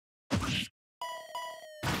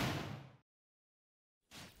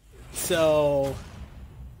So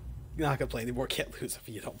you're not gonna play anymore. Can't lose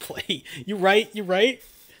if you don't play. You right? You right?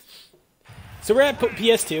 So we're at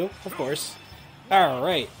PS2, of course. All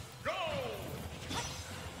right.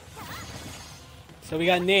 So we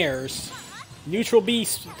got Nairs, Neutral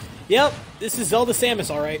Beast. Yep, this is Zelda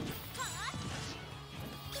Samus, all right.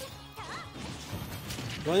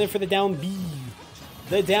 Going in for the down B.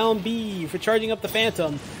 The down B for charging up the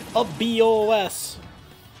Phantom. Up BOS.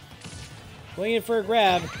 Going in for a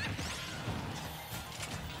grab.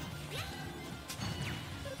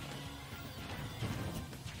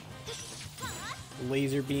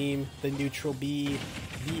 Laser beam, the neutral B,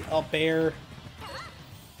 the up air.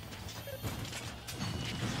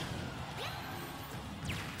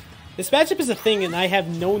 This matchup is a thing and I have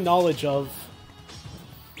no knowledge of.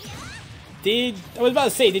 I was about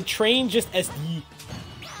to say, did Train just SD?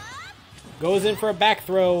 Goes in for a back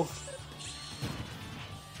throw.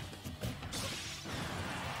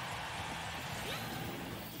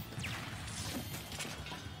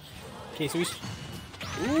 Okay, so he's...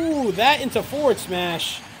 Ooh, that into forward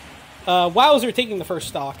smash. Wowzer taking the first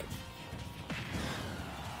stock.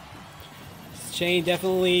 Shane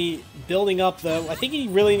definitely building up, though. I think he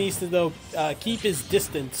really needs to, though, keep his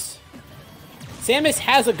distance. Samus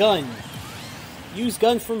has a gun. Use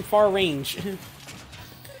gun from far range.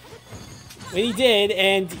 When he did,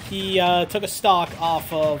 and he took a stock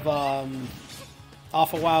off of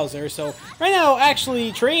Wowzer. So right now,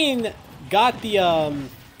 actually, Train got the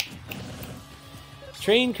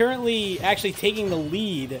Train currently actually taking the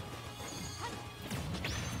lead.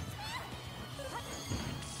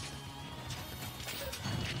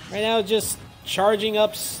 Right now, just charging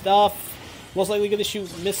up stuff. Most likely going to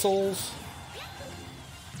shoot missiles.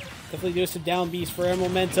 Definitely do some down Bs for air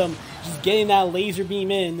momentum. Just getting that laser beam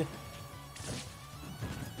in.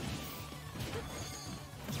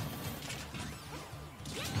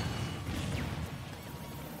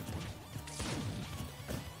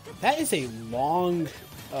 That is a long,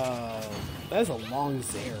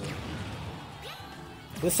 Zair.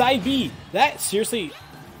 The side B, that seriously,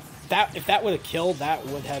 if that would have killed, that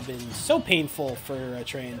would have been so painful for a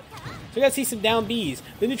Train. So we gotta see some down Bs.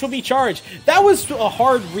 The neutral B charge. That was a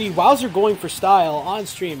hard read. Wowzer going for style on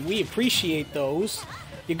stream. We appreciate those.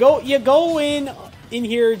 You go in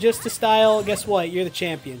here just to style. Guess what? You're the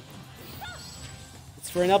champion.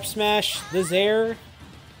 It's for an up smash. The Zair.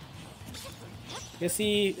 You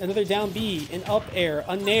see another down B, an up air,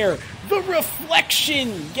 a nair, the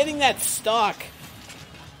reflection, getting that stock.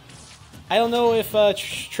 I don't know if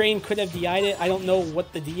Train could have DI'd it. I don't know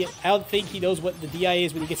what the DI. I don't think he knows what the DI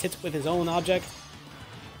is when he gets hit with his own object.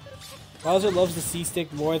 Wowzer loves the C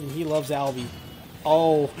stick more than he loves Albie.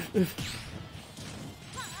 Oh.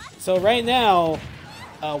 So right now,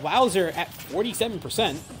 Wowzer at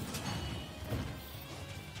 47%.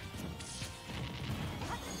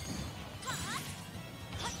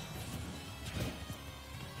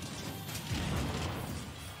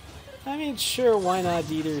 I mean, sure, why not,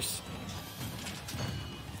 Dieters?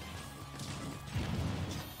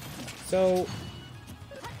 So,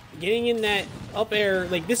 getting in that up air,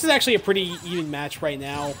 like, this is actually a pretty even match right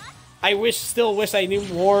now. I still wish I knew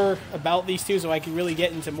more about these two so I could really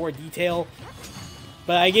get into more detail.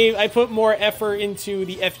 But I put more effort into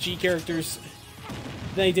the FG characters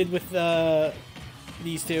than I did with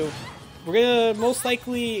these two. We're gonna most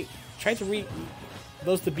likely try to read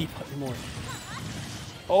those to B button more.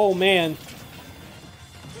 Oh man.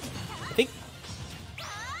 I think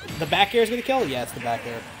the back air is gonna kill? Yeah, it's the back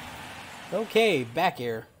air. Okay, back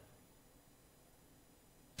air.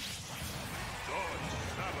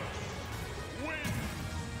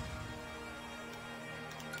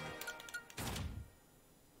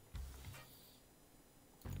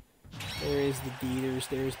 There is the Dieters,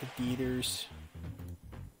 there's the Dieters.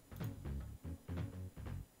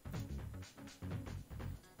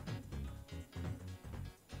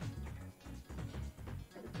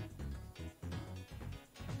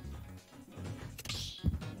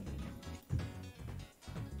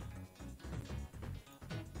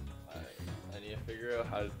 Figure out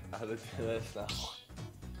how to do this now.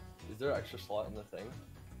 Is there an extra slot in the thing?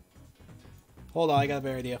 Hold on, I got a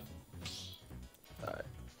better idea. Alright.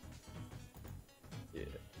 Yeah.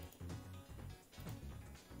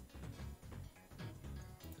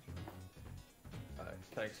 Alright,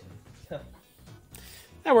 thanks.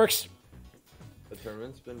 That works. The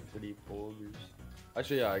tournament's been pretty full.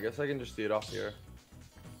 Actually, yeah, I guess I can just do it off here.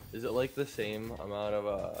 Is it like the same amount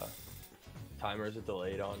of timer is it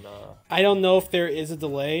delayed on? I don't know if there is a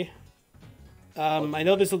delay. I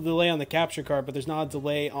know there's a delay on the capture card, but there's not a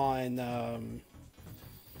delay on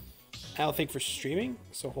I don't think for streaming.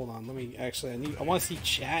 So hold on, let me actually. I want to see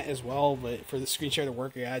chat as well, but for the screen share to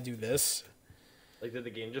work, I gotta do this. Like, did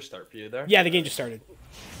the game just start for you there? Yeah, the game just started.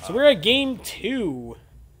 So we're at game 2.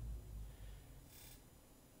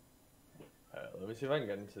 Alright, let me see if I can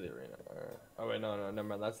get into the arena. Oh wait, no, never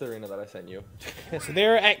mind. That's the arena that I sent you. So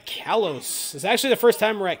they're at Kalos. It's actually the first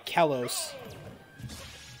time we're at Kalos.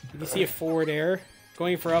 You can see a forward air.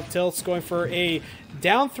 Going for up tilts. Going for a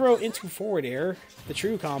down throw into forward air. The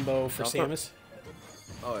true combo for Samus.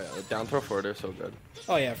 Oh yeah, the down throw forward air is so good.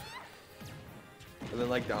 Oh yeah. And then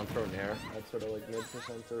like down throw nair. That's sort of like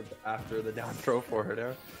mid-percent or after the down throw forward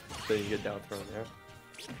air. So you get down throw nair.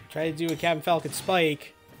 Try to do a Captain Falcon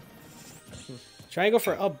spike. Try to go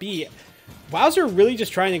for up B. Wowzer really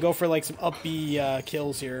just trying to go for like some up B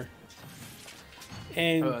kills here.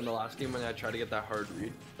 And in the last game when I tried to get that hard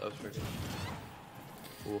read, that was freaking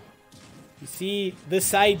cool. You see the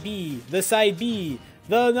side B, the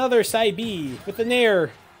another side B with the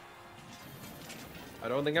nair. I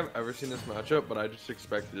don't think I've ever seen this matchup, but I just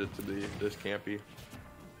expected it to be this campy.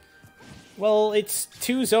 Well, it's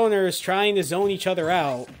two zoners trying to zone each other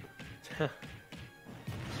out.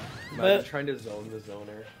 Imagine trying to zone the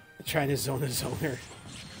zoner. Trying to zone a zoner.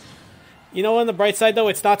 You know, on the bright side, though,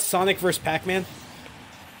 it's not Sonic versus Pac-Man.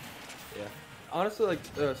 Yeah. Honestly, like,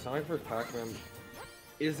 Sonic vs. Pac-Man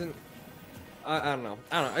isn't... I don't know.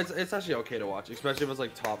 It's actually okay to watch, especially if it's,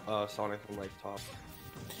 like, top Sonic and, like, top...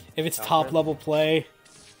 If it's top-level play.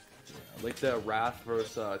 Yeah, like, the Wrath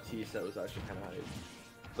versus T set was actually kind of hype.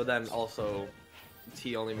 But then, also,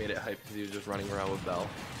 T only made it hype because he was just running around with Bell.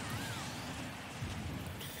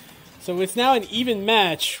 So it's now an even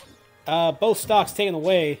match. Both stocks taken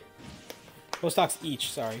away. Both stocks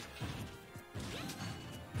each, sorry.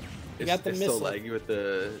 You got the missile. It's so laggy with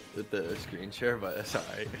the screen share, but it's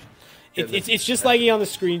alright. It's just laggy on the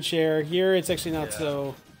screen share. Here it's actually not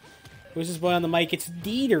so. Who's this boy on the mic? It's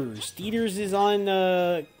Dieters. Dieters is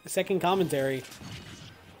on second commentary.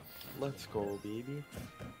 Let's go, baby.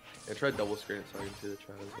 I tried double screen so I can see the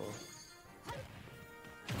chat as well.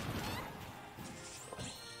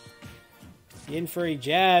 In for a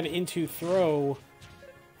jab into throw.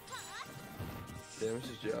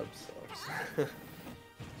 Samus's jab sucks.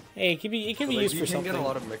 Hey, it can be used for something. You can get a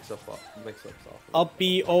lot of mix-ups off. Up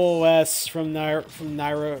B OOS from Nairu.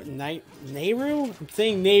 I'm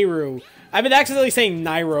saying Nairu. I've been accidentally saying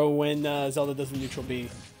Nairo when Zelda does the neutral B.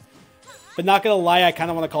 But not gonna lie, I kind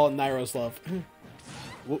of want to call it Nairo's Love.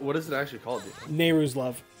 What is it actually called? Nairu's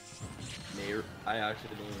Love. I actually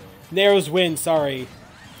didn't know. Nairo's Win, sorry.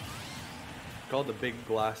 Called the big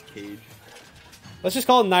glass cage. Let's just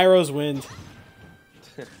call it Nairo's Wind.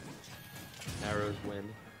 Nairo's win.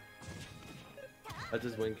 That's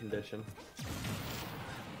his win condition.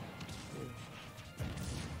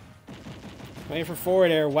 Waiting for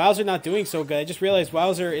forward air. Wowzer not doing so good. I just realized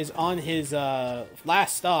Wowzer is on his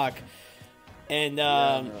last stock.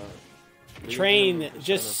 And Train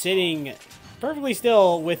just sitting perfectly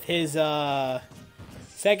still with his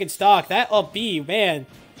second stock. That up B, man.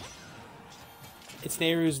 It's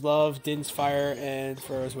Nairu's Love, Din's Fire, and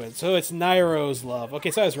Furrow's Win. So it's Nairo's Love.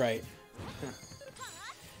 Okay, so I was right.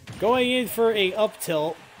 Going in for a up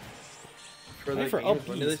tilt. For the games,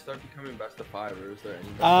 when do they start becoming best of 5, or is there any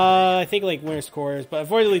best I think like winner's quarters, but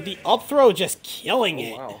unfortunately the up throw just killing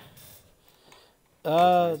it. Wow.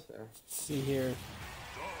 Let's see here.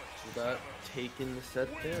 Is that taking the set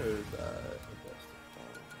there, or is that...